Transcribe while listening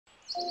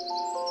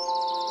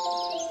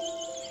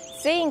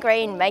Seeing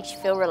green makes you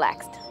feel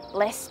relaxed,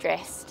 less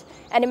stressed.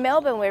 And in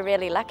Melbourne we're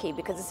really lucky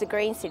because it's a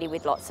green city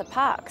with lots of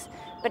parks.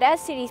 But as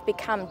cities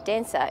become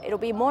denser, it'll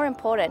be more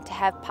important to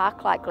have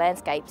park-like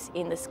landscapes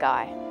in the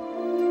sky.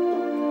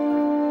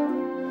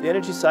 The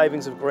energy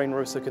savings of green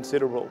roofs are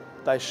considerable.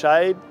 They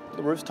shade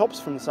the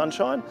rooftops from the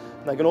sunshine,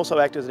 and they can also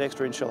act as an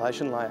extra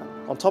insulation layer.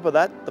 On top of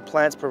that, the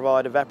plants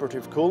provide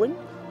evaporative cooling,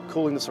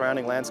 cooling the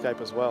surrounding landscape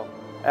as well.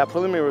 Our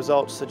preliminary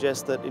results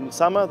suggest that in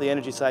summer the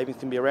energy savings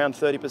can be around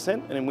 30%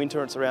 and in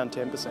winter it's around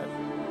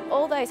 10%.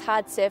 All those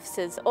hard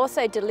surfaces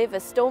also deliver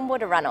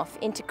stormwater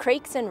runoff into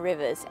creeks and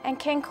rivers and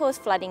can cause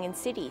flooding in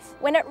cities.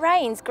 When it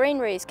rains, green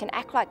roofs can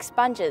act like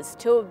sponges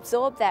to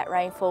absorb that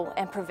rainfall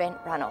and prevent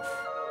runoff.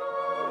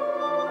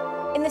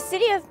 In the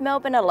city of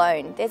Melbourne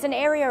alone, there's an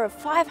area of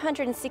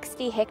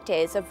 560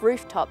 hectares of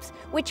rooftops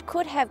which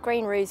could have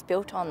green roofs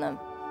built on them.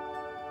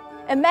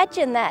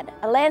 Imagine that,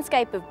 a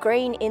landscape of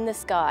green in the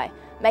sky,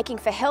 making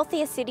for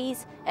healthier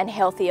cities and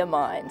healthier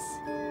minds.